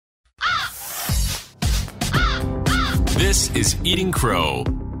This is Eating Crow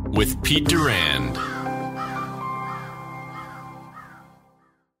with Pete Durand.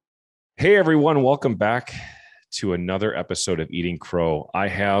 Hey everyone, welcome back to another episode of Eating Crow. I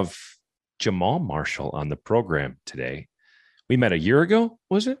have Jahmaal Marshall on the program today. We met a year ago,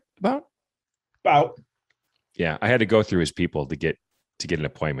 was it about? Yeah, I had to go through his people to get an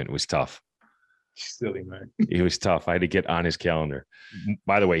appointment. It was tough. Silly, man. It was tough. I had to get on his calendar.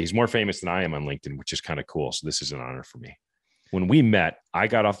 By the way, he's more famous than I am on LinkedIn, which is kind of cool. So this is an honor for me. When we met, I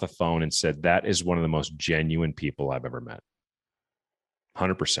got off the phone and said, that is one of the most genuine people I've ever met.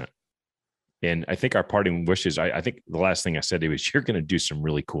 100%. And I think our parting wishes, I think the last thing I said to you was, you're going to do some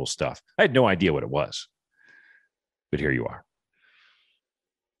really cool stuff. I had no idea what it was, but here you are.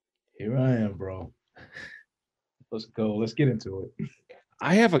 Here I am, bro. Let's go. Let's get into it.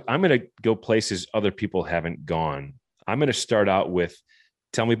 I'm going to go places other people haven't gone. I'm going to start out with,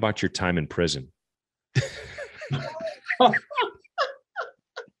 tell me about your time in prison.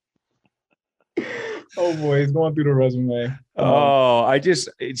 Oh boy, he's going through the resume. I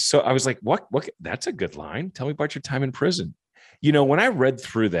was like, what? That's a good line. Tell me about your time in prison. You know, when I read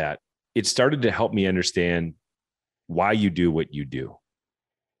through that, it started to help me understand why you do what you do.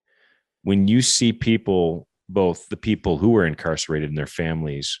 When you see people, both the people who are incarcerated and their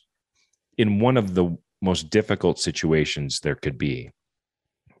families, in one of the most difficult situations there could be,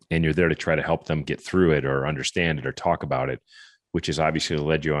 and you're there to try to help them get through it or understand it or talk about it, which has obviously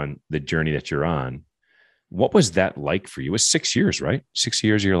led you on the journey that you're on. What was that like for you? It was 6 years, right? 6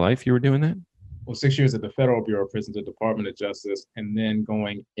 years of your life you were doing that? Well, 6 years at the Federal Bureau of Prisons, the Department of Justice, and then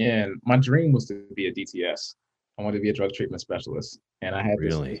going in. My dream was to be a DTS. I wanted to be a drug treatment specialist. And I had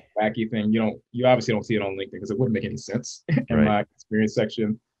this wacky thing. You obviously don't see it on LinkedIn because it wouldn't make any sense in my experience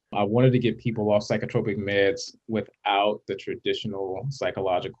section. I wanted to get people off psychotropic meds without the traditional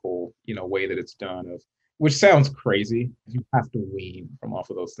psychological, way that it's done, which sounds crazy. You have to wean from off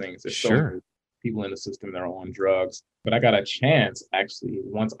of those things. There's so many people in the system that are on drugs. But I got a chance, actually,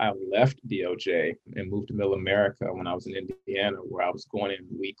 once I left DOJ and moved to Middle America when I was in Indiana, where I was going in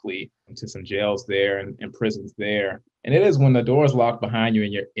weekly to some jails there and prisons there. And it is when the door is locked behind you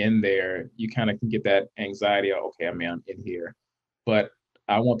and you're in there, you kind of can get that anxiety of, okay, I'm in here. But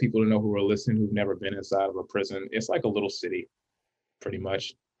I want people to know who are listening, who've never been inside of a prison. It's like a little city, pretty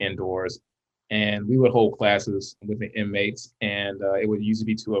much, indoors. And we would hold classes with the inmates, and it would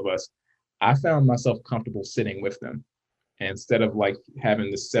usually be two of us. I found myself comfortable sitting with them. And instead of like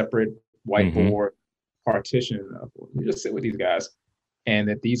having this separate whiteboard partition, you just sit with these guys. And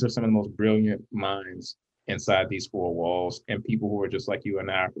that these are some of the most brilliant minds inside these four walls, and people who are just like you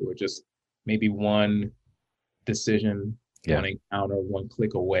and I, who are just maybe one decision, one encounter, one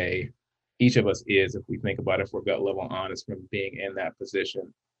click away. Each of us is, if we think about it, if we're gut level honest from being in that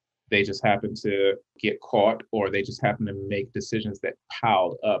position. They just happen to get caught, or they just happen to make decisions that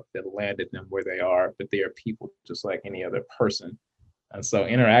piled up, that landed them where they are, but they are people just like any other person. And so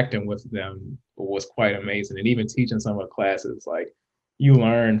interacting with them was quite amazing. And even teaching some of the classes, like, you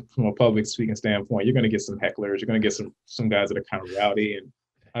learn from a public speaking standpoint, you're going to get some hecklers, you're going to get some guys that are kind of rowdy. And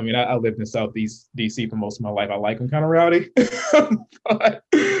I mean, I lived in Southeast DC for most of my life. I like them kind of rowdy, but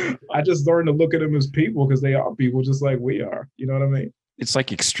I just learned to look at them as people, because they are people just like we are. You know what I mean? It's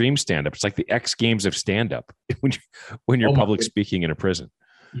like extreme stand-up. It's like the X Games of stand-up when you're public speaking in a prison.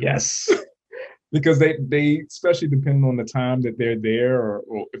 Yes, because they especially depending on the time that they're there,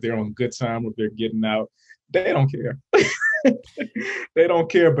 or if they're on good time, or if they're getting out, they don't care. They don't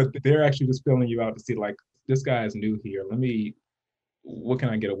care, but they're actually just filling you out to see, like, this guy is new here. What can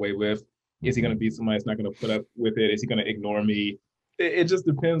I get away with? Is he going to be somebody that's not going to put up with it? Is he going to ignore me? It just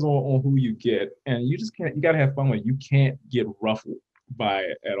depends on who you get. And you just can't, you got to have fun with it. You can't get ruffled by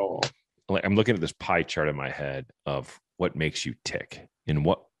it at all. I'm looking at this pie chart in my head of what makes you tick and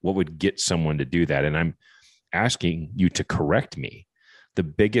what would get someone to do that. And I'm asking you to correct me. The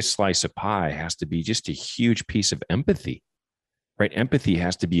biggest slice of pie has to be just a huge piece of empathy, right? Empathy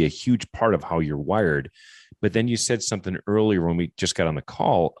has to be a huge part of how you're wired. But then you said something earlier when we just got on the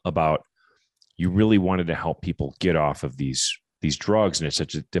call about you really wanted to help people get off of these drugs, and it's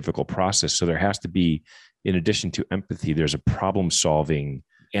such a difficult process. So there has to be, in addition to empathy, there's a problem-solving,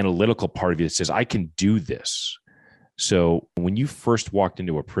 analytical part of you that says, I can do this. So when you first walked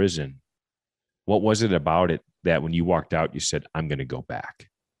into a prison, what was it about it that when you walked out, you said, I'm going to go back?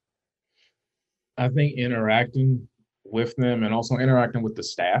 I think interacting with them, and also interacting with the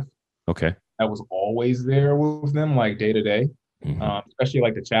staff. Okay. I was always there with them, like day to day, especially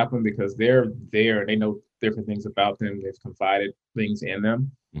like the chaplain, because they're there. They know different things about them. They've confided things in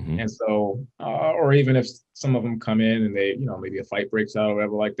them. And so, or even if some of them come in and they, maybe a fight breaks out or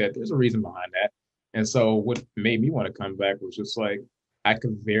whatever like that, there's a reason behind that. And so what made me want to come back was just like, I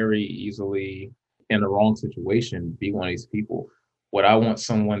could very easily, in the wrong situation, be one of these people. Would I want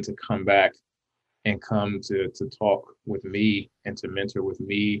someone to come back and come to talk with me and to mentor with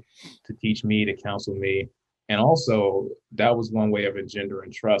me, to teach me, to counsel me? And also, that was one way of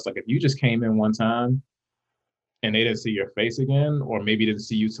engendering trust. Like if you just came in one time and they didn't see your face again, or maybe didn't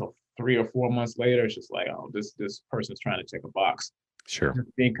see you till 3 or 4 months later, it's just like, oh, this person's trying to check a box. Sure.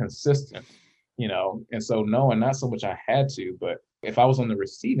 Just being consistent, And so no, and not so much I had to, but if I was on the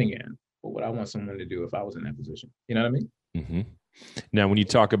receiving end, what would I want someone to do if I was in that position? You know what I mean? Mm-hmm. Now, when you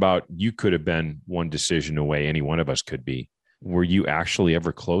talk about you could have been one decision away, any one of us could be. Were you actually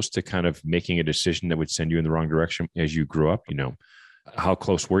ever close to kind of making a decision that would send you in the wrong direction as you grew up? How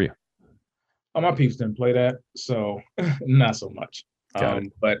close were you? Oh, my peeps didn't play that, so not so much.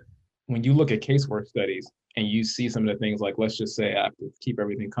 But when you look at casework studies and you see some of the things, like let's just say I have to keep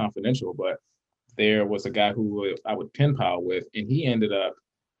everything confidential, but there was a guy who I would pen pal with, and he ended up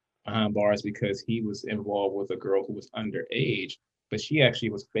behind bars because he was involved with a girl who was underage, but she actually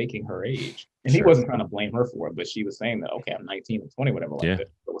was faking her age. And he wasn't trying to blame her for it, but she was saying that, okay, I'm 19 or 20, whatever, like that.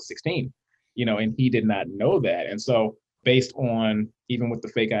 It was 16, and he did not know that. And so based on, even with the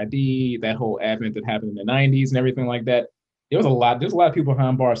fake ID, that whole advent that happened in the 90s and everything like that, there's a lot of people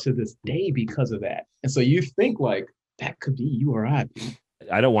behind bars to this day because of that. And so you think like that could be you or I.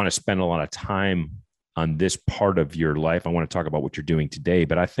 I don't want to spend a lot of time on this part of your life. I want to talk about what you're doing today,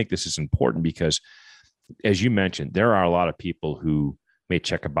 but I think this is important because, as you mentioned, there are a lot of people who may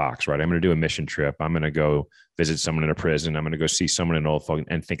check a box, right? I'm going to do a mission trip. I'm going to go visit someone in a prison. I'm going to go see someone in old folk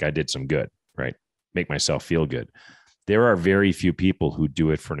and think I did some good, right? Make myself feel good. There are very few people who do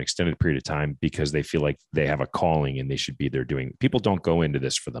it for an extended period of time because they feel like they have a calling and they should be there doing. People don't go into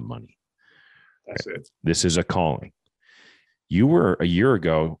this for the money. That's it. This is a calling. You were, a year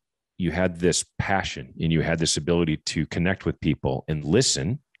ago, you had this passion and you had this ability to connect with people and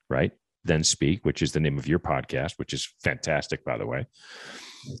listen, right? Then speak, which is the name of your podcast, which is fantastic, by the way.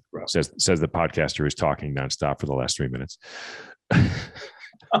 Says the podcaster who's talking nonstop for the last 3 minutes.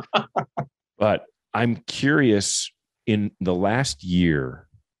 But I'm curious, in the last year,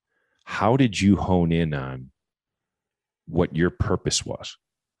 how did you hone in on what your purpose was?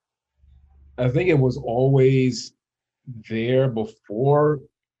 I think it was always there before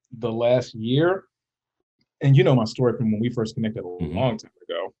the last year. And my story from when we first connected a long time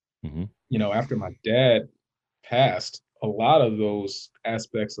ago. Mm-hmm. After my dad passed, a lot of those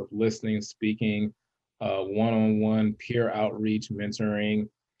aspects of listening, speaking, one-on-one, peer outreach, mentoring,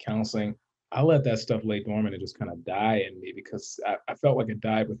 counseling, I let that stuff lay dormant and just kind of die in me because I felt like it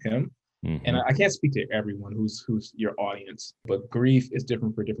died with him. Mm-hmm. And I can't speak to everyone who's your audience, but grief is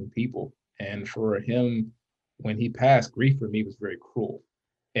different for different people. And for him, when he passed, grief for me was very cruel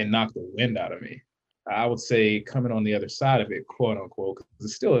and knocked the wind out of me. I would say coming on the other side of it, quote unquote,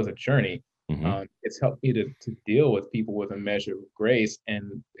 because it still is a journey. Mm-hmm. It's helped me to deal with people with a measure of grace.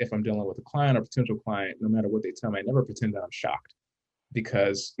 And if I'm dealing with a client or potential client, no matter what they tell me, I never pretend that I'm shocked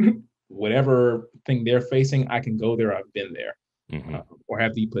because whatever thing they're facing, I can go there. I've been there, mm-hmm. Or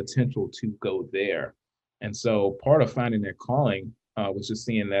have the potential to go there. And so part of finding that calling was just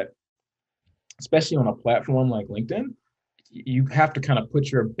seeing that, especially on a platform like LinkedIn, you have to kind of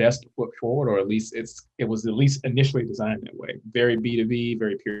put your best foot forward, or at least it was at least initially designed that way. Very B2B,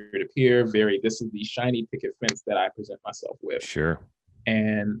 very peer-to-peer, this is the shiny picket fence that I present myself with. Sure.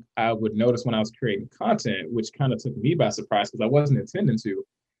 And I would notice when I was creating content, which kind of took me by surprise because I wasn't intending to,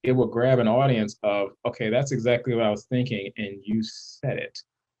 it would grab an audience of, okay, that's exactly what I was thinking, and you said it,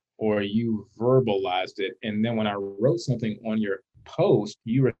 or you verbalized it. And then when I wrote something on your post,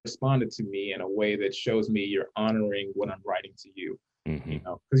 you responded to me in a way that shows me you're honoring what I'm writing to you. Mm-hmm.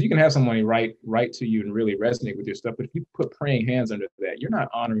 Because you can have someone write to you and really resonate with your stuff, but if you put praying hands under that, you're not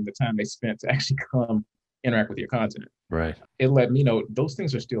honoring the time they spent to actually come interact with your content. Right. It let me know those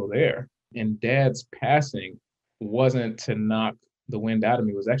things are still there. And Dad's passing wasn't to knock the wind out of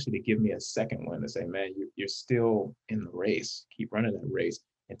me, it was actually to give me a second wind to say, man, you're still in the race. Keep running that race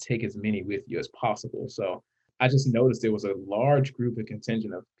and take as many with you as possible. So I just noticed there was a large group and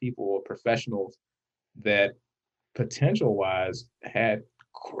contingent of people, professionals, that potential-wise had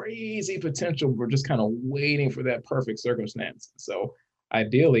crazy potential. We're just kind of waiting for that perfect circumstance. So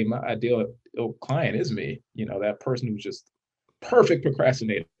ideally, my ideal client is me, that person who's just perfect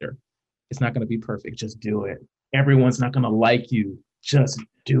procrastinator. It's not going to be perfect. Just do it. Everyone's not going to like you. Just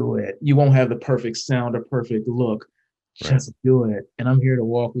do it. You won't have the perfect sound or perfect look. Just do it. And I'm here to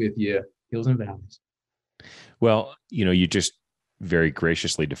walk with you, hills and valleys. Well, you just very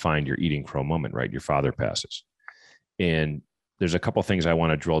graciously defined your eating crow moment, right? Your father passes. And there's a couple of things I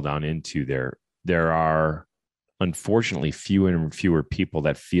want to drill down into there. there are unfortunately fewer and fewer people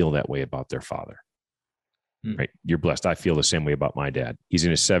that feel that way about their father. Right? You're blessed. I feel the same way about my dad. He's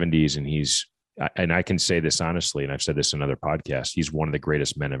in his 70s, and I can say this honestly, and I've said this in other podcasts, he's one of the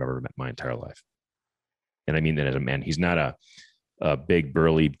greatest men I've ever met in my entire life. And I mean that as a man. He's not a big,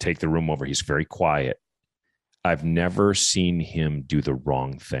 burly, take the room over. He's very quiet. I've never seen him do the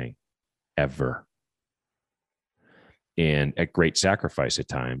wrong thing, ever. And at great sacrifice at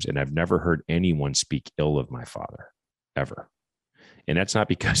times. And I've never heard anyone speak ill of my father, ever. And that's not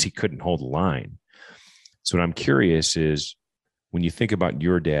because he couldn't hold a line. So what I'm curious is, when you think about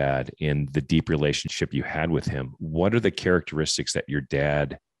your dad and the deep relationship you had with him, what are the characteristics that your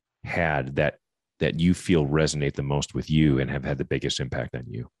dad had that you feel resonate the most with you and have had the biggest impact on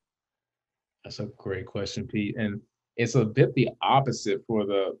you? That's a great question, Pete. And it's a bit the opposite for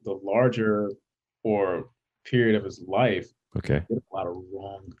the larger or period of his life. Okay. He did a lot of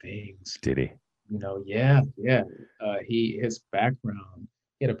wrong things. Did he? Yeah. His background,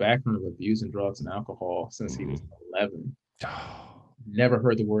 he had a background of abusing drugs and alcohol since he was 11. Never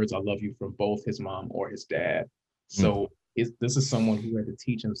heard the words "I love you" from both his mom or his dad. So this is someone who had to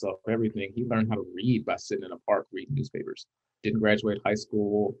teach himself everything. He learned how to read by sitting in a park reading newspapers. Didn't graduate high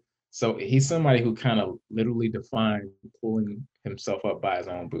school. So he's somebody who kind of literally defined pulling himself up by his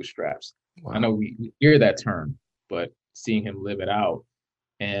own bootstraps. Wow. I know we hear that term, but seeing him live it out.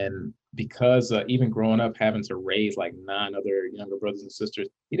 And because even growing up, having to raise like 9 other younger brothers and sisters,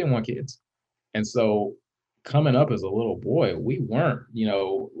 he didn't want kids. And so coming up as a little boy, we weren't,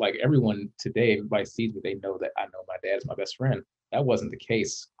 like everyone today, everybody sees me, they know that I know my dad is my best friend. That wasn't the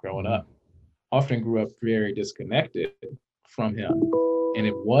case growing up. Often grew up very disconnected from him. And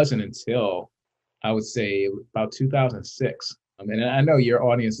it wasn't until, I would say, about 2006. And I know your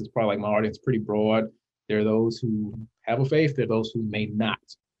audience is probably like my audience, pretty broad. There are those who have a faith. There are those who may not.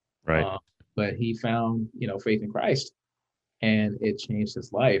 Right. But he found, faith in Christ, and it changed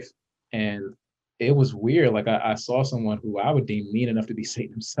his life. And it was weird. Like I saw someone who I would deem mean enough to be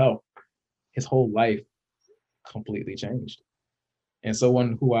Satan himself. His whole life completely changed. And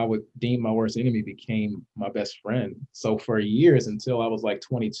someone who I would deem my worst enemy became my best friend. So for years, until I was like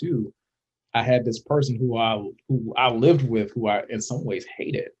 22, I had this person who I lived with, who I in some ways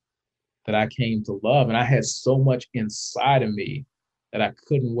hated, that I came to love. And I had so much inside of me that I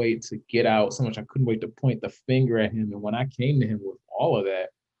couldn't wait to get out, so much I couldn't wait to point the finger at him. And when I came to him with all of that,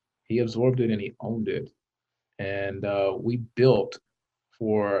 he absorbed it and he owned it. And we built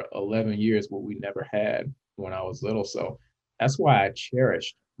for 11 years what we never had when I was little. So that's why I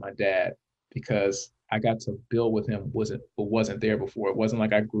cherished my dad, because I got to build with him wasn't there before. It wasn't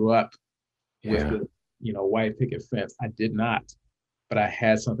like I grew up with the white picket fence. I did not, but I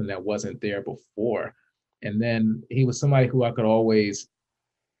had something that wasn't there before. And then he was somebody who I could always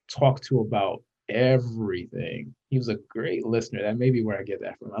talk to about everything. He was a great listener. That may be where I get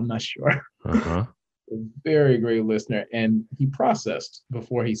that from. I'm not sure. A very great listener. And he processed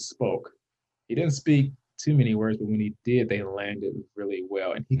before he spoke. He didn't speak too many words, but when he did, they landed really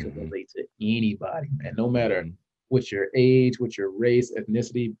well. And he could relate to anybody, man, no matter what your age, what your race,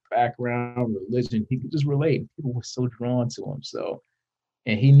 ethnicity, background, religion, he could just relate. People were so drawn to him. So,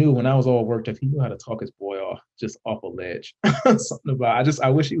 and he knew when I was all worked up, he knew how to talk his boy off, just off a ledge. Something about, I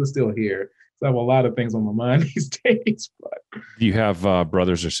wish he was still here. So I have a lot of things on my mind these days. But do you have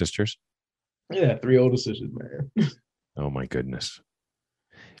brothers or sisters? Yeah, 3 older sisters, man. Oh my goodness.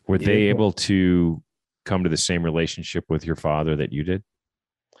 Were they able to come to the same relationship with your father that you did?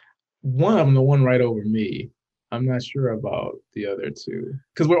 One of them, the one right over me. I'm not sure about the other 2,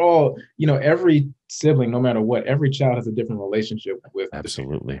 because we're all, every sibling, no matter what, every child has a different relationship with.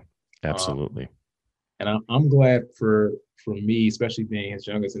 Absolutely. And I'm glad for me, especially being his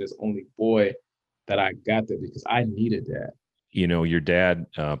youngest and his only boy, that I got that, because I needed that. Your dad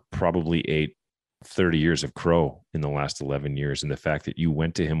probably ate 30 years of crow in the last 11 years. And the fact that you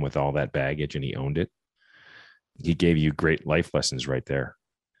went to him with all that baggage and he owned it, he gave you great life lessons right there.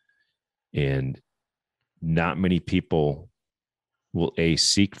 And not many people will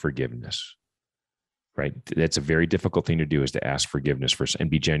seek forgiveness, right? That's a very difficult thing to do, is to ask forgiveness first and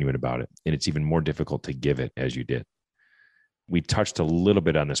be genuine about it. And it's even more difficult to give it, as you did. We touched a little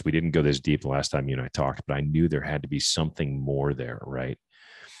bit on this. We didn't go this deep the last time you and I talked, but I knew there had to be something more there, right?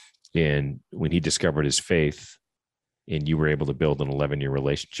 And when he discovered his faith and you were able to build an 11-year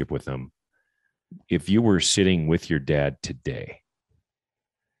relationship with him, if you were sitting with your dad today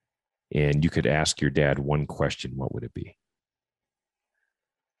and you could ask your dad one question, what would it be?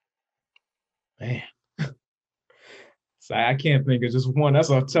 Man, so I can't think of just one.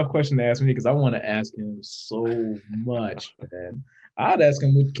 That's a tough question to ask me, because I want to ask him so much, man. I'd ask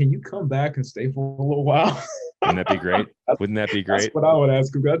him, can you come back and stay for a little while? Wouldn't that be great? Wouldn't that be great? That's what I would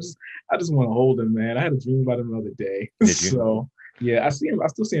ask him. I just want to hold him, man. I had a dream about him the other day. Did you? So yeah, I see him. I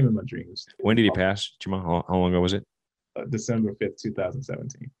still see him in my dreams. When did he pass, Jahmaal? How long ago was it? December 5th,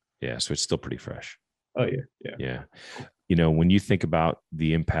 2017. Yeah, so it's still pretty fresh. Oh yeah, yeah. Yeah. You know, when you think about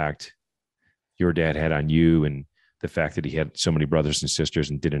the impact your dad had on you and the fact that he had so many brothers and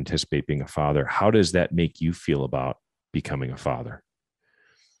sisters and didn't anticipate being a father, how does that make you feel about becoming a father?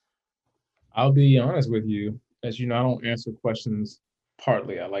 I'll be honest with you. As you know, I don't answer questions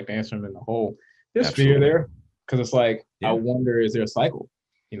partly. I like to answer them in the whole. There's Absolutely. fear there because it's like, Yeah. I wonder, is there a cycle?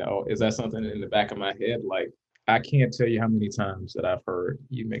 You know, is that something in the back of my head? Like, I can't tell you how many times that I've heard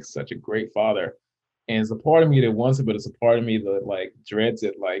you make such a great father. And it's a part of me that wants it, but it's a part of me that like dreads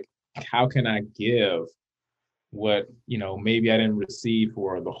it. Like, how can I give what, you know, maybe I didn't receive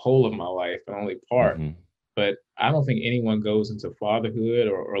for the whole of my life, and only part. Mhm. But I don't think anyone goes into fatherhood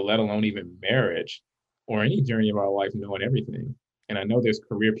or let alone even marriage or any journey of our life knowing everything. And I know there's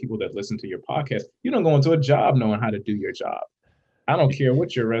career people that listen to your podcast. You don't go into a job knowing how to do your job. I don't care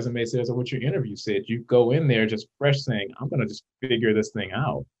what your resume says or what your interview said. You go in there just fresh saying, I'm going to just figure this thing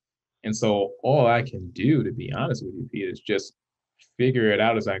out. And so all I can do, to be honest with you, Pete, is just figure it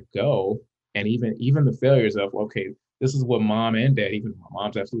out as I go. And even the failures of, okay, this is what mom and dad, even my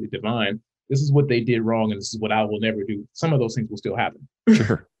mom's absolutely divine, this is what they did wrong, and this is what I will never do. Some of those things will still happen.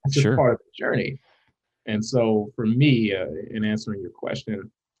 Sure. It's just Sure. part of the journey. And so for me, in answering your question,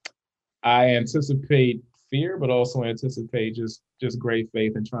 I anticipate fear, but also anticipate just great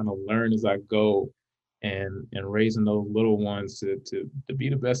faith and trying to learn as I go, and raising those little ones to be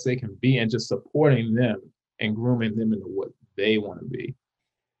the best they can be, and just supporting them and grooming them into what they want to be.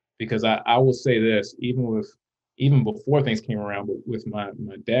 Because I will say this, even before things came around, but with my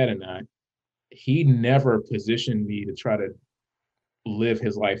dad and I, he never positioned me to try to live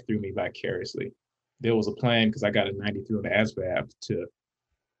his life through me vicariously. There was a plan because I got a 93 on the ASVAB to,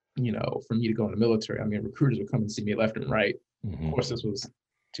 you know, for me to go in the military. I mean, recruiters would come and see me left and right. Mhm. Of course, this was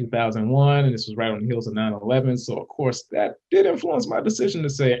 2001, and this was right on the heels of 9/11. So, of course, that did influence my decision to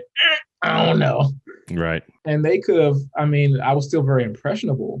say, I don't know. Right. And they could have, I mean, I was still very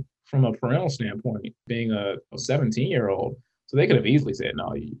impressionable from a parental standpoint, being a 17-year-old. So they could have easily said,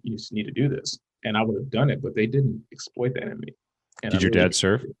 no, you just need to do this. And I would have done it, but they didn't exploit that in me. And Did your dad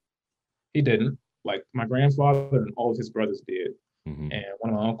serve? He didn't. Like my grandfather and all of his brothers did. Mhm. And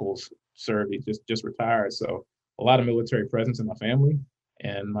one of my uncles served. He just retired. So a lot of military presence in my family.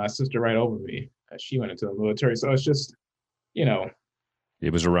 And my sister right over me, she went into the military. So it's just, you know,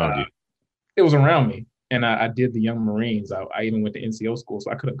 It was around you. it was around me. And I did the Young Marines. I even went to NCO school,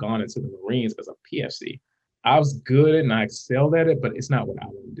 so I could have gone into the Marines as a PFC. I was good and I excelled at it, but it's not what I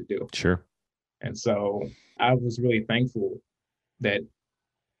wanted to do. Sure. And so I was really thankful that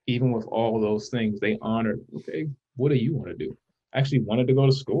even with all of those things, they honored, okay, what do you want to do? I actually wanted to go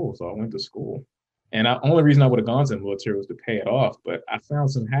to school, so I went to school. And the only reason I would have gone to the military was to pay it off. But I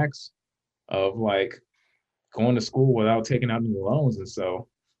found some hacks of like going to school without taking out any loans. And so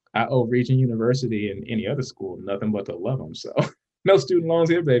I owe Regent University and any other school nothing but to love them. So no student loans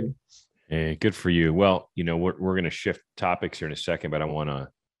here, baby. Hey, good for you. Well, you know, we're going to shift topics here in a second, but I want to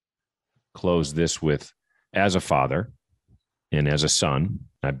close this with, as a father and as a son,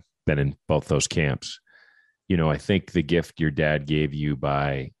 I've been in both those camps. You know, I think the gift your dad gave you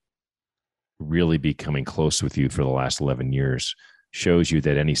by really becoming close with you for the last 11 years shows you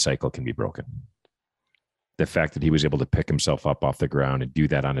that any cycle can be broken. The fact that he was able to pick himself up off the ground and do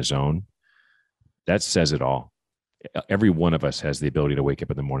that on his own, that says it all. Every one of us has the ability to wake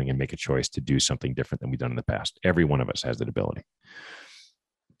up in the morning and make a choice to do something different than we've done in the past. Every one of us has that ability.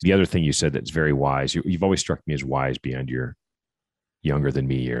 The other thing you said that's very wise, you've always struck me as wise beyond your younger than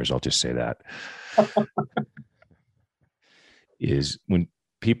me years. I'll just say that. Is when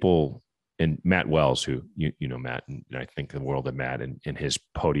people, and Matt Wells, who you know Matt, and I think the world of Matt and his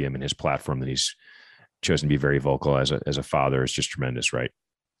podium and his platform that he's chosen to be very vocal as a father is just tremendous, right?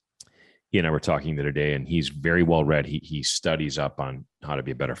 He and I were talking the other day, and he's very well read. He studies up on how to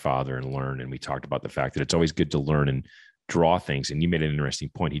be a better father and learn. And we talked about the fact that it's always good to learn and draw things. And you made an interesting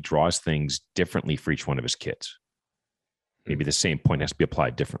point. He draws things differently for each one of his kids. Maybe the same point has to be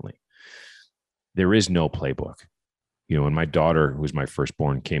applied differently. There is no playbook. You know, when my daughter, who was my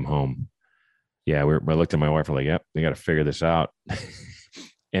firstborn, came home, I looked at my wife and like, yep, we got to figure this out.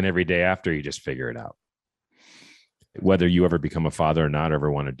 And every day after, you just figure it out. Whether you ever become a father or not, ever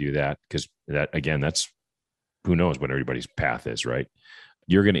want to do that, because that, again, that's, who knows what everybody's path is, right?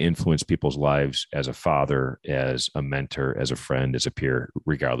 You're going to influence people's lives as a father, as a mentor, as a friend, as a peer,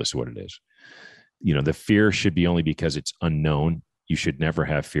 regardless of what it is. You know, the fear should be only because it's unknown. you should never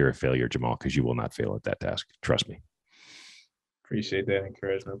have fear of failure, Jahmaal, because you will not fail at that task. Trust me. Appreciate that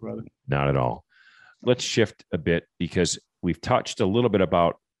encouragement, brother. Not at all. Let's shift a bit because we've touched a little bit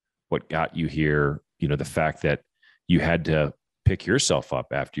about what got you here. The fact that you had to pick yourself up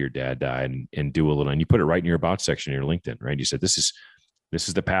after your dad died and do a little, and you put it right in your about section in your LinkedIn, right? You said, this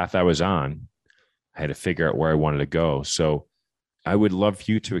is the path I was on. I had to figure out where I wanted to go. So I would love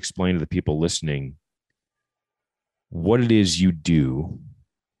you to explain to the people listening what it is you do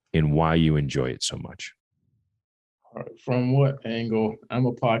and why you enjoy it so much. All right. From what angle? I'm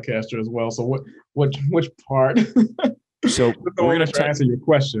a podcaster as well. So which part? So we're going to answer your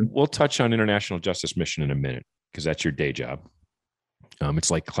question. We'll touch on international justice mission in a minute because that's your day job.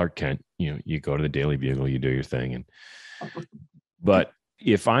 It's like Clark Kent. You go to the Daily Bugle, you do your thing, but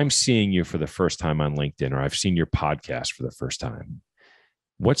if I'm seeing you for the first time on LinkedIn, or I've seen your podcast for the first time,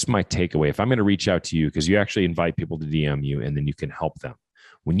 what's my takeaway? If I'm going to reach out to you, because you actually invite people to DM you and then you can help them.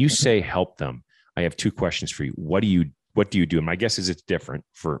 When you say help them, I have two questions for you. What do you do? And my guess is it's different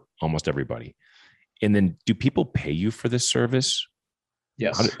for almost everybody. And then do people pay you for this service?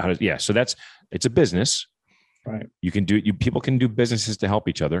 Yes. Yeah. So it's a business. Right. People can do businesses to help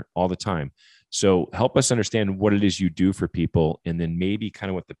each other all the time. So help us understand what it is you do for people, and then maybe kind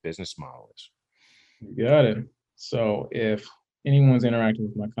of what the business model is. You got it. So if anyone's interacting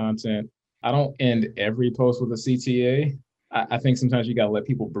with my content, I don't end every post with a CTA. I think sometimes you got to let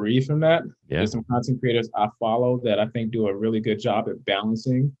people breathe from that. Yeah. There's some content creators I follow that I think do a really good job at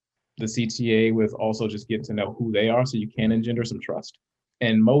balancing the CTA with also just getting to know who they are, so you can engender some trust.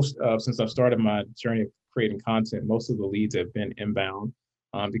 And since I've started my journey of creating content, most of the leads have been inbound.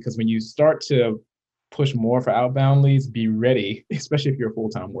 Because when you start to push more for outbound leads, be ready, especially if you're a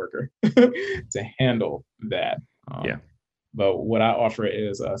full-time worker, to handle that. But what I offer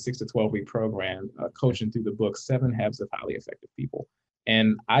is a 6 to 12 week program, coaching through the book, 7 Habits of Highly Effective People.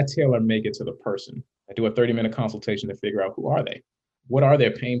 And I tailor make it to the person. I do a 30-minute consultation to figure out who are they? What are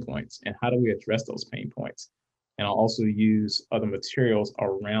their pain points? And how do we address those pain points? And I'll also use other materials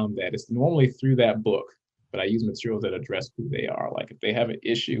around that. It's normally through that book, but I use materials that address who they are. Like if they have an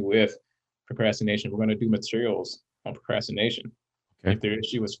issue with procrastination, we're going to do materials on procrastination. Okay. If their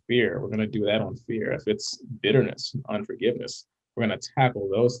issue is fear, we're going to do that on fear. If it's bitterness, unforgiveness, we're going to tackle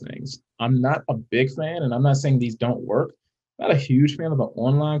those things. I'm not a big fan, and I'm not saying these don't work. I'm not a huge fan of the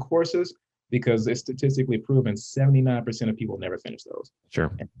online courses because it's statistically proven 79% of people never finish those.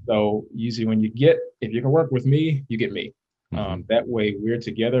 Sure. And so usually if you can work with me, you get me. Mm-hmm. That way we're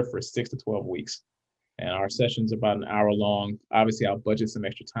together for 6 to 12 weeks. And our session's about an hour long. Obviously, I'll budget some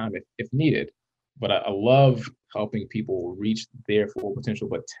extra time if needed. But I love helping people reach their full potential,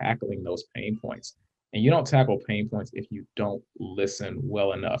 but tackling those pain points. And you don't tackle pain points if you don't listen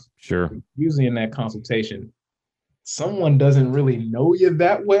well enough. Sure. Usually in that consultation, someone doesn't really know you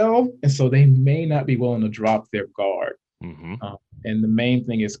that well. And so they may not be willing to drop their guard. Mm-hmm. And the main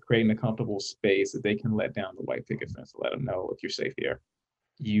thing is creating a comfortable space that they can let down the white picket fence to let them know if you're safe here.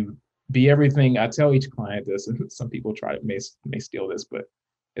 You be everything. I tell each client this, and some people may steal this, but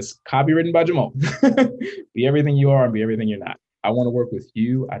it's copywritten by Jahmaal. Be everything you are and be everything you're not. I want to work with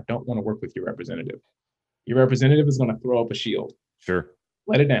you. I don't want to work with your representative. Your representative is going to throw up a shield. Sure.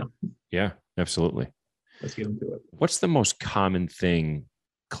 Let it down. Yeah, absolutely. Let's get into it. What's the most common thing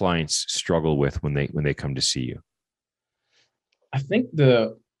clients struggle with when they come to see you? I think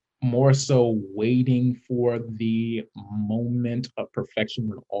the more so waiting for the moment of perfection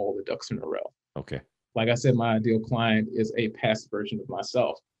when all the ducks are in a row. Okay. Like I said, my ideal client is a past version of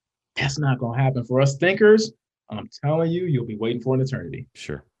myself. That's not going to happen for us thinkers. I'm telling you, you'll be waiting for an eternity.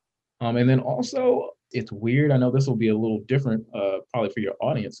 Sure. And then also, it's weird. I know this will be a little different, probably for your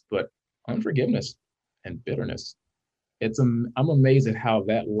audience, but unforgiveness and bitterness. I'm amazed at how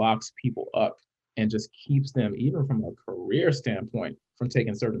that locks people up and just keeps them, even from a career standpoint, from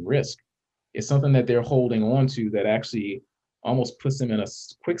taking certain risks. It's something that they're holding on to that actually almost puts them in a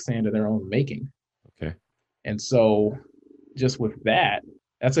quicksand of their own making. Okay. And so just with that,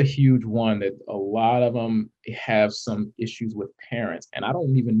 that's a huge one that a lot of them have some issues with parents. And I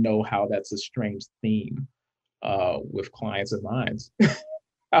don't even know how that's a strange theme with clients of mine.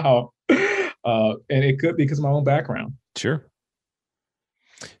 And it could be because of my own background. Sure.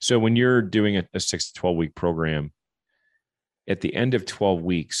 So when you're doing a 6 to 12 week program, at the end of 12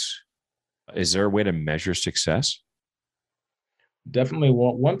 weeks, is there a way to measure success? Definitely.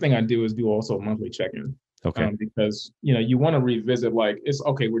 One thing I do is do also a monthly check-in. Okay. Because, you want to revisit, like, it's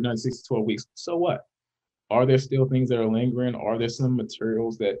okay, we're done 6 to 12 weeks. So what? Are there still things that are lingering? Are there some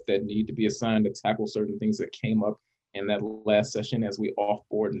materials that need to be assigned to tackle certain things that came up in that last session as we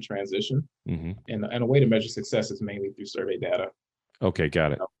offboard and transition? Mm-hmm. And a way to measure success is mainly through survey data. Okay,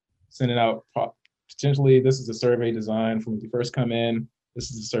 got it. Sending out potentially, this is a survey designed from when you first come in.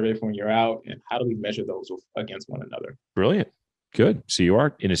 This is a survey from when you're out. And how do we measure those against one another? Brilliant. Good. So you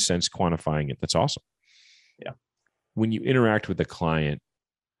are, in a sense, quantifying it. That's awesome. Yeah. When you interact with a client,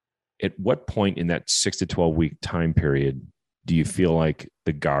 at what point in that 6 to 12 week time period do you feel like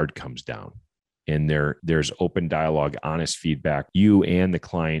the guard comes down and there's open dialogue, honest feedback? You and the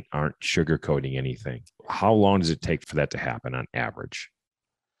client aren't sugarcoating anything. How long does it take for that to happen on average?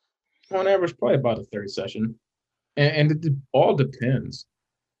 On average, probably about a 30 session. And it all depends.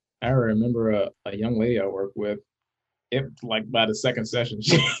 I remember a young lady I worked with, it like by the second session,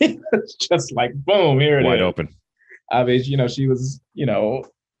 she was just like, boom, here it is. Wide open. I mean, she was,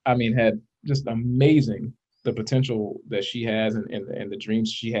 had just amazing the potential that she has and the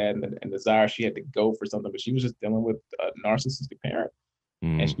dreams she had and the desire she had to go for something, but she was just dealing with a narcissistic parent.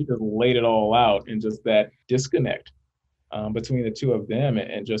 And she just laid it all out, and just that disconnect between the two of them,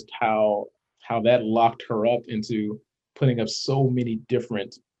 and just how that locked her up into putting up so many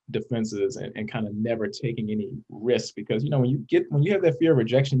different defenses and kind of never taking any risk, because when you have that fear of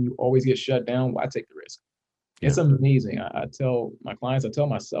rejection, you always get shut down. Why take the risk? Yeah. It's amazing. I tell my clients, I tell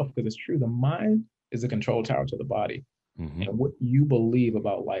myself, because it's true, the mind is a control tower to the body. Mm-hmm. And what you believe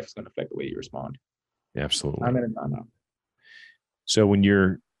about life is going to affect the way you respond. Absolutely. I'm in and I'm out. So when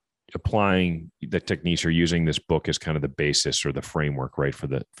you're applying the techniques, you're using this book as kind of the basis or the framework, right, for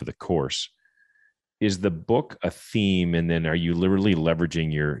the course. Is the book a theme, and then are you literally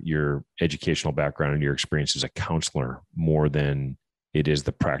leveraging your educational background and your experience as a counselor more than it is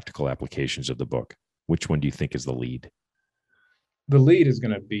the practical applications of the book? Which one do you think is the lead? The lead is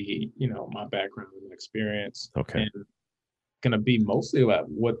going to be, my background and experience. Okay. And going to be mostly about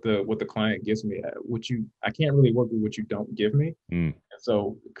what the client gives me. I can't really work with what you don't give me. And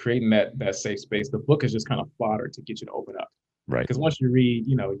so creating that safe space. The book is just kind of fodder to get you to open up. Right. Because once you read,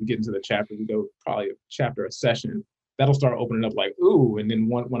 you get into the chapter, you go probably a chapter a session, that'll start opening up like, ooh. And then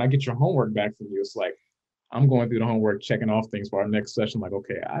when I get your homework back from you, it's like, I'm going through the homework, checking off things for our next session. Like,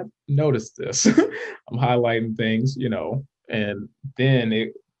 okay, I noticed this. I'm highlighting things, and then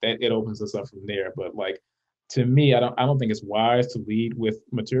it opens us up from there. But like, to me, I don't think it's wise to lead with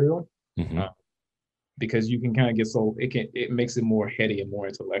material, because you can kind of get it makes it more heady and more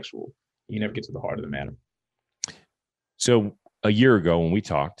intellectual. You never get to the heart of the matter. So a year ago when we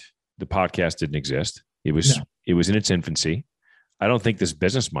talked, the podcast didn't exist. It was in its infancy. I don't think this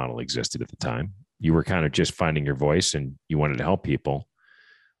business model existed at the time. You were kind of just finding your voice and you wanted to help people.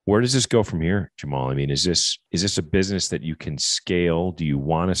 Where does this go from here, Jahmaal? I mean, is this a business that you can scale? Do you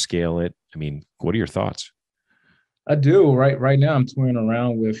want to scale it? I mean, what are your thoughts? I do. Right now, I'm toying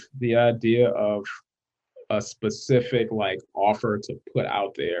around with the idea of a specific offer to put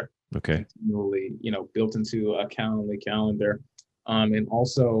out there. Okay. Continually, built into a calendar, and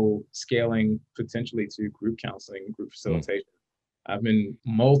also scaling potentially to group counseling, group facilitation. I've been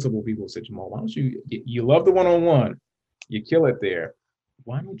multiple people said, Jahmaal, why don't you love the one-on-one, you kill it there.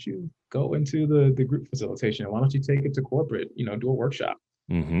 Why don't you go into the group facilitation? Why don't you take it to corporate, do a workshop?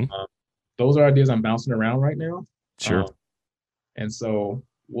 Mm-hmm. Those are ideas I'm bouncing around right now. Sure. And so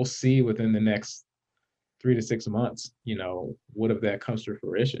we'll see within the next 3 to 6 months, what if that comes to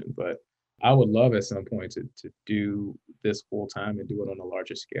fruition. But I would love at some point to do this full time and do it on a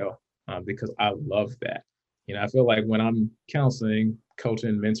larger scale, because I love that. I feel like when I'm counseling,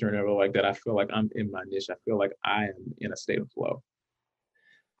 coaching, mentoring, everything like that, I feel like I'm in my niche. I feel like I am in a state of flow.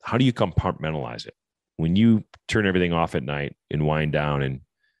 How do you compartmentalize it? When you turn everything off at night and wind down and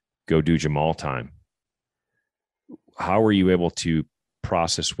go do Jahmaal time, how are you able to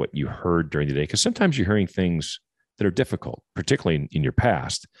process what you heard during the day? Because sometimes you're hearing things that are difficult, particularly in your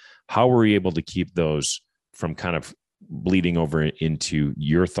past. How were you able to keep those from kind of bleeding over into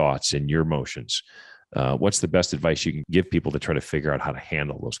your thoughts and your emotions? What's the best advice you can give people to try to figure out how to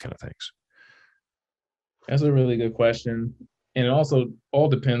handle those kind of things? That's a really good question. And it also all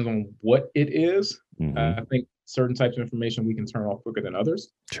depends on what it is. Mm-hmm. I think certain types of information we can turn off quicker than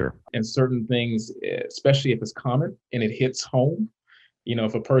others. Sure. And certain things, especially if it's common and it hits home,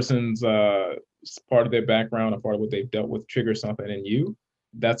 if a person's part of their background or part of what they've dealt with triggers something in you,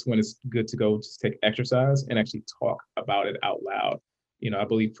 that's when it's good to go just take exercise and actually talk about it out loud. I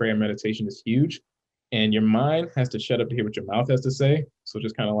believe prayer and meditation is huge. And your mind has to shut up to hear what your mouth has to say. So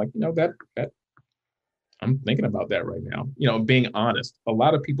just kind of like, that I'm thinking about that right now. Being honest. A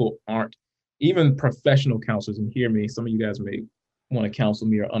lot of people aren't, even professional counselors, and hear me, some of you guys may want to counsel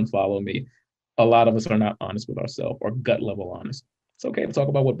me or unfollow me. A lot of us are not honest with ourselves or gut level honest. It's okay to talk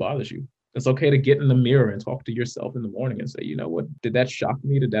about what bothers you. It's okay to get in the mirror and talk to yourself in the morning and say, you know what, did that shock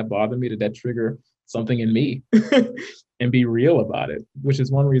me? Did that bother me? Did that trigger something in me? and be real about it, which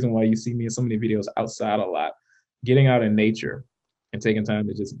is one reason why you see me in so many videos outside a lot, getting out in nature and taking time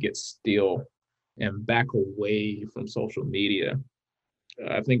to just get still and back away from social media.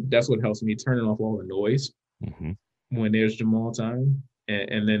 I think that's what helps me, turning off all the noise when there's Jahmaal time,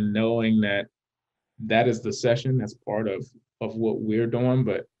 and then knowing that that is the session, that's part of what we're doing.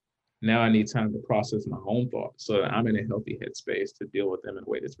 But now I need time to process my own thoughts so that I'm in a healthy headspace to deal with them in a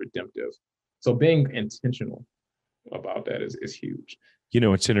way that's redemptive. So being intentional about that is huge.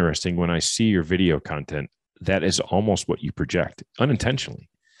 It's interesting when I see your video content, that is almost what you project unintentionally.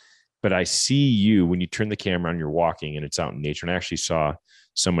 But I see you when you turn the camera on, you're walking and it's out in nature. And I actually saw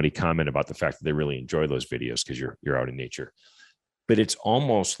somebody comment about the fact that they really enjoy those videos because you're out in nature. But it's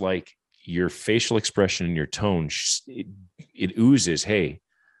almost like your facial expression and your tone, it oozes, hey,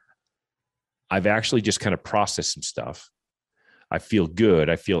 I've actually just kind of processed some stuff. I feel good.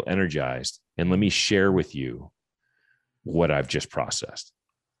 I feel energized. And let me share with you what I've just processed.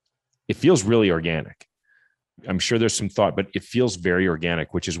 It feels really organic. I'm sure there's some thought, but it feels very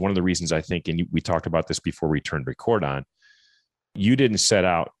organic, which is one of the reasons I think, and we talked about this before we turned record on, you didn't set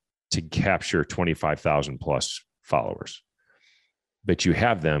out to capture 25,000 plus followers, but you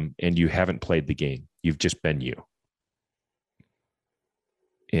have them and you haven't played the game. You've just been you.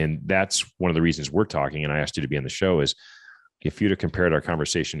 And that's one of the reasons we're talking. And I asked you to be on the show is if you'd have compared our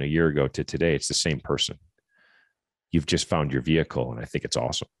conversation a year ago to today, it's the same person. You've just found your vehicle. And I think it's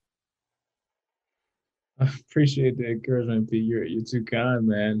awesome. I appreciate the encouragement, Pete. You're too kind,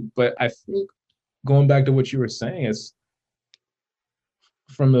 man. But I think going back to what you were saying is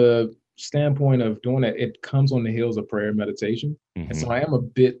from the standpoint of doing it, it comes on the heels of prayer and meditation. And so I am a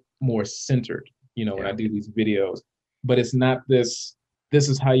bit more centered, when I do these videos, but it's not this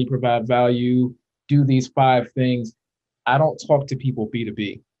is how you provide value, do these 5 things. I don't talk to people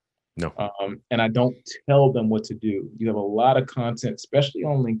B2B. No. And I don't tell them what to do. You have a lot of content, especially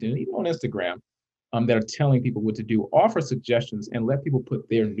on LinkedIn, even on Instagram, that are telling people what to do. Offer suggestions and let people put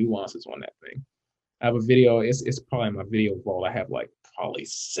their nuances on that thing. I have a video, it's probably my video vault. I have like probably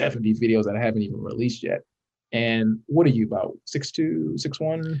 70 videos that I haven't even released yet. And what are you, about 6'2",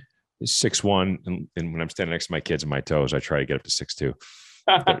 6'1"? 6'1", and when I'm standing next to my kids and my toes, I try to get up to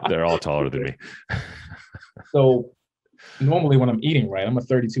 6'2". They're all taller than me. So normally when I'm eating right, I'm a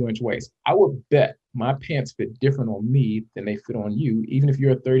 32-inch waist. I would bet my pants fit different on me than they fit on you, even if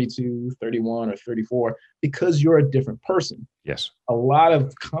you're a 32, 31, or 34, because you're a different person. Yes. A lot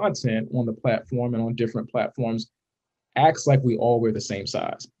of content on the platform and on different platforms acts like we all wear the same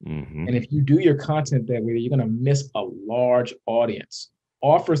size. And if you do your content that way, you're going to miss a large audience.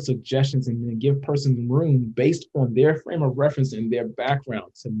 Offer suggestions and then give person room based on their frame of reference and their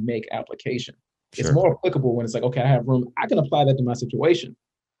background to make application. Sure. It's more applicable when it's like, okay, I have room. I can apply that to my situation.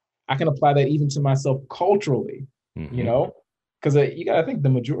 I can apply that even to myself culturally, because you got to think the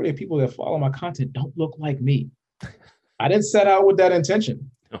majority of people that follow my content don't look like me. I didn't set out with that intention.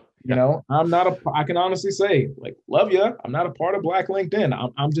 I'm not I can honestly say, like, love you. I'm not a part of Black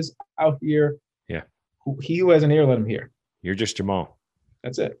LinkedIn. I'm just out here. Yeah. He who has an ear, let him hear. You're just Jahmaal.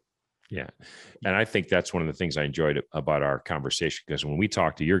 That's it. Yeah. And I think that's one of the things I enjoyed about our conversation, because when we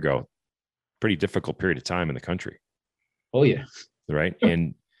talked a year ago, pretty difficult period of time in the country. Oh, yeah. Right.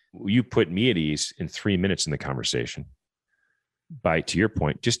 And you put me at ease in 3 minutes in the conversation by, to your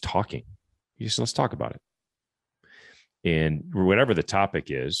point, just talking. Let's talk about it. And whatever the topic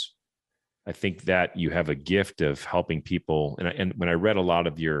is, I think that you have a gift of helping people. And when I read a lot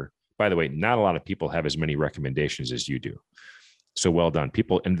of by the way, not a lot of people have as many recommendations as you do. So well done.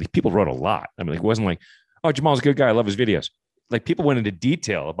 People wrote a lot. I mean, it wasn't like, oh, Jamaal's a good guy, I love his videos. Like, people went into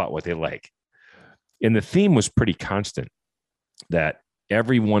detail about what they like. And the theme was pretty constant, that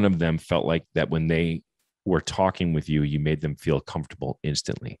every one of them felt like that when they were talking with you, you made them feel comfortable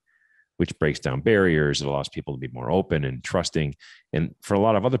instantly, which breaks down barriers. It allows people to be more open and trusting. And for a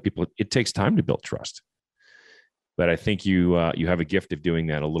lot of other people, it takes time to build trust. But I think you have a gift of doing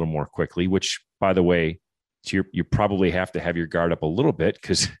that a little more quickly, which, by the way, you probably have to have your guard up a little bit,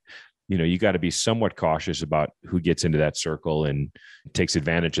 because you got to be somewhat cautious about who gets into that circle and takes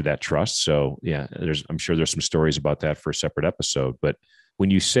advantage of that trust. So yeah, I'm sure there's some stories about that for a separate episode. But when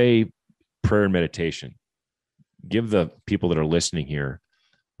you say prayer and meditation, give the people that are listening here,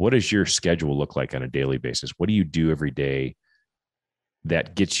 what does your schedule look like on a daily basis? What do you do every day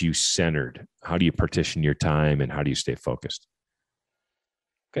that gets you centered? How do you partition your time and how do you stay focused?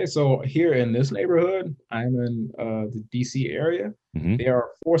 Okay, so here in this neighborhood, I'm in the DC area. There are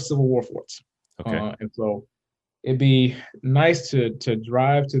 4 Civil War forts. Okay. And so it'd be nice to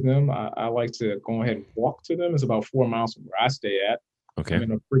drive to them. I like to go ahead and walk to them. It's about 4 miles from where I stay at. Okay. I'm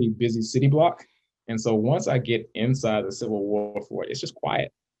in a pretty busy city block. And so once I get inside the Civil War fort, it's just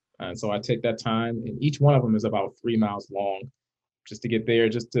quiet. And so I take that time, and each one of them is about 3 miles long, just to get there,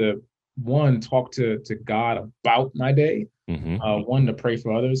 just to one, talk to God about my day, one, to pray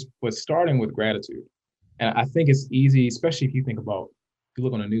for others, but starting with gratitude. And I think it's easy, especially if you think about, if you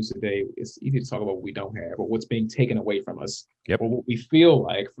look on the news today, it's easy to talk about what we don't have or what's being taken away from us, or what we feel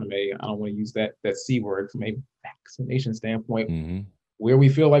like from I don't want to use that C word, from a vaccination standpoint, where we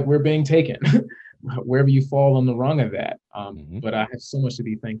feel like we're being taken, wherever you fall on the rung of that. But I have so much to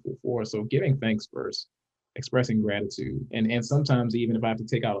be thankful for. So giving thanks first, expressing gratitude, and sometimes even if I have to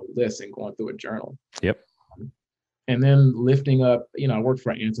take out a list and going through a journal. And then lifting up, I work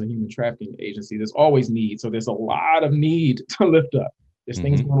for an anti-human trafficking agency. There's always need. So there's a lot of need to lift up. There's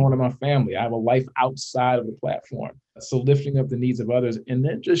things going on in my family. I have a life outside of the platform. So lifting up the needs of others, and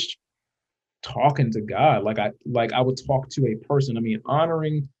then just talking to God, like I would talk to a person. I mean,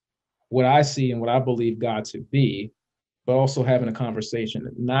 honoring what I see and what I believe God to be, but also having a conversation,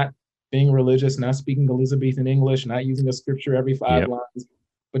 not being religious, not speaking Elizabethan English, not using a scripture every 5 lines,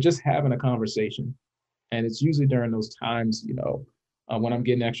 but just having a conversation. And it's usually during those times, when I'm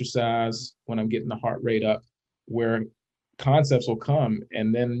getting exercise, when I'm getting the heart rate up, where concepts will come.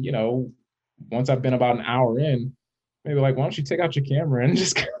 And then, once I've been about an hour in, maybe like, why don't you take out your camera and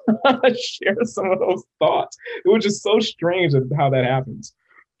just share some of those thoughts? It was just so strange how that happens.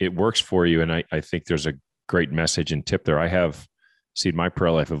 It works for you. And I think there's a great message and tip there. I have seen my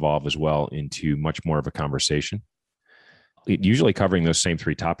prayer life evolve as well into much more of a conversation. Usually covering those same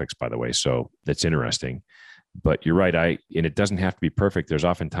 3 topics, by the way. So that's interesting. But you're right. And it doesn't have to be perfect. There's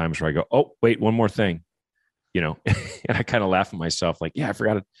often times where I go, oh, wait, one more thing, and I kind of laugh at myself like, yeah, I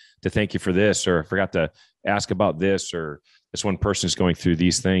forgot to thank you for this, or I forgot to ask about this, or this one person is going through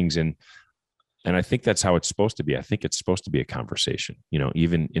these things. And I think that's how it's supposed to be. I think it's supposed to be a conversation, and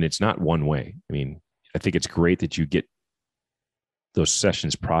it's not one way. I mean, I think it's great that you get those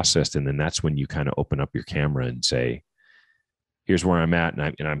sessions processed. And then that's when you kind of open up your camera and say, here's where I'm at.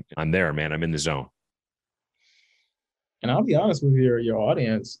 And I'm there, man. I'm in the zone. And I'll be honest with your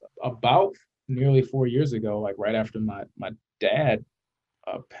audience, about nearly 4 years ago, like right after my dad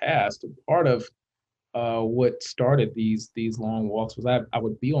passed, part of what started these long walks was I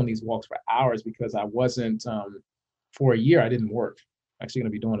would be on these walks for hours because I wasn't, for a year, I didn't work. Actually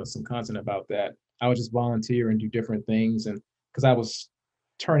going to be doing some content about that. I would just volunteer and do different things. And because I was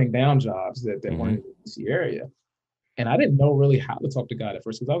turning down jobs that weren't in the DC area. And I didn't know really how to talk to God at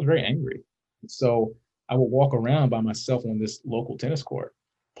first because I was very angry. So I would walk around by myself on this local tennis court.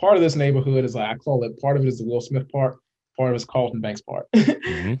 Part of this neighborhood is, like, I call it, part of it is the Will Smith Park, part of it is Carlton Banks Park.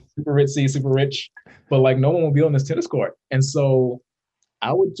 Super ritzy, super rich, but like no one will be on this tennis court. And so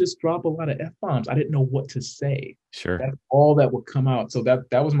I would just drop a lot of F-bombs. I didn't know what to say. Sure. That's all that would come out. So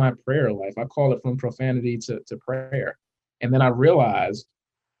that was my prayer life. I call it from profanity to prayer. And then I realized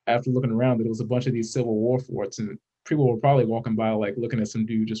after looking around that it was a bunch of these Civil War forts, and people were probably walking by, like looking at some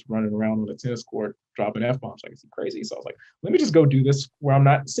dude just running around on a tennis court, dropping F-bombs. Like, is he crazy? So I was like, let me just go do this where I'm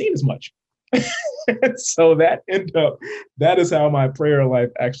not seen as much. So that is how my prayer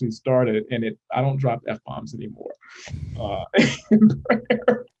life actually started. And I don't drop F-bombs anymore in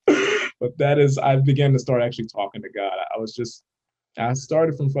prayer. But I began to start actually talking to God. I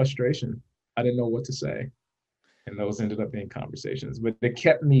started from frustration. I didn't know what to say. And those ended up being conversations. But it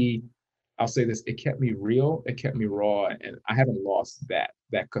kept me, I'll say this, it kept me real, it kept me raw, and I haven't lost that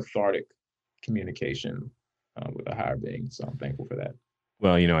cathartic communication with a higher being. So I'm thankful for that.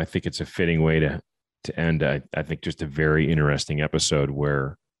 Well, I think it's a fitting way to end. I think just a very interesting episode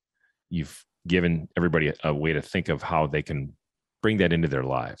where you've given everybody a way to think of how they can bring that into their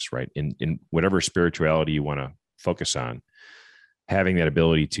lives, right? In whatever spirituality you want to focus on, having that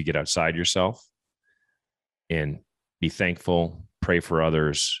ability to get outside yourself and be thankful, pray for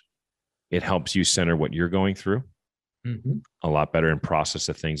others. It helps you center what you're going through a lot better and process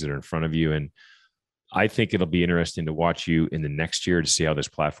the things that are in front of you. And I think it'll be interesting to watch you in the next year to see how this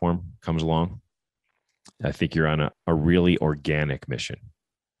platform comes along. I think you're on a really organic mission.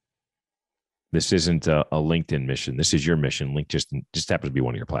 This isn't a LinkedIn mission. This is your mission. Link just happens to be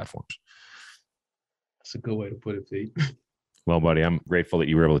one of your platforms. That's a good way to put it, Pete. Well, buddy, I'm grateful that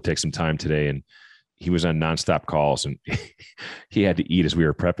you were able to take some time today. And he was on nonstop calls, and he had to eat as we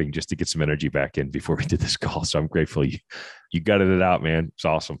were prepping just to get some energy back in before we did this call. So I'm grateful you gutted it out, man. It's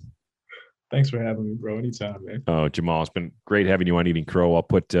awesome. Thanks for having me, bro. Anytime, man. Oh, Jahmaal, it's been great having you on Eating Crow. I'll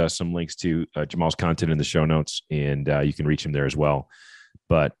put some links to Jahmaal's content in the show notes, and you can reach him there as well.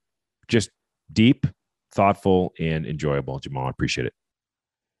 But just deep, thoughtful, and enjoyable, Jahmaal. I appreciate it.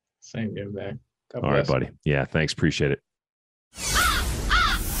 Same here, man. God bless. All right, buddy. Yeah, thanks. Appreciate it.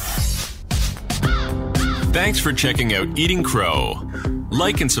 Thanks for checking out Eating Crow.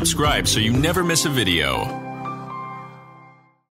 Like and subscribe so you never miss a video.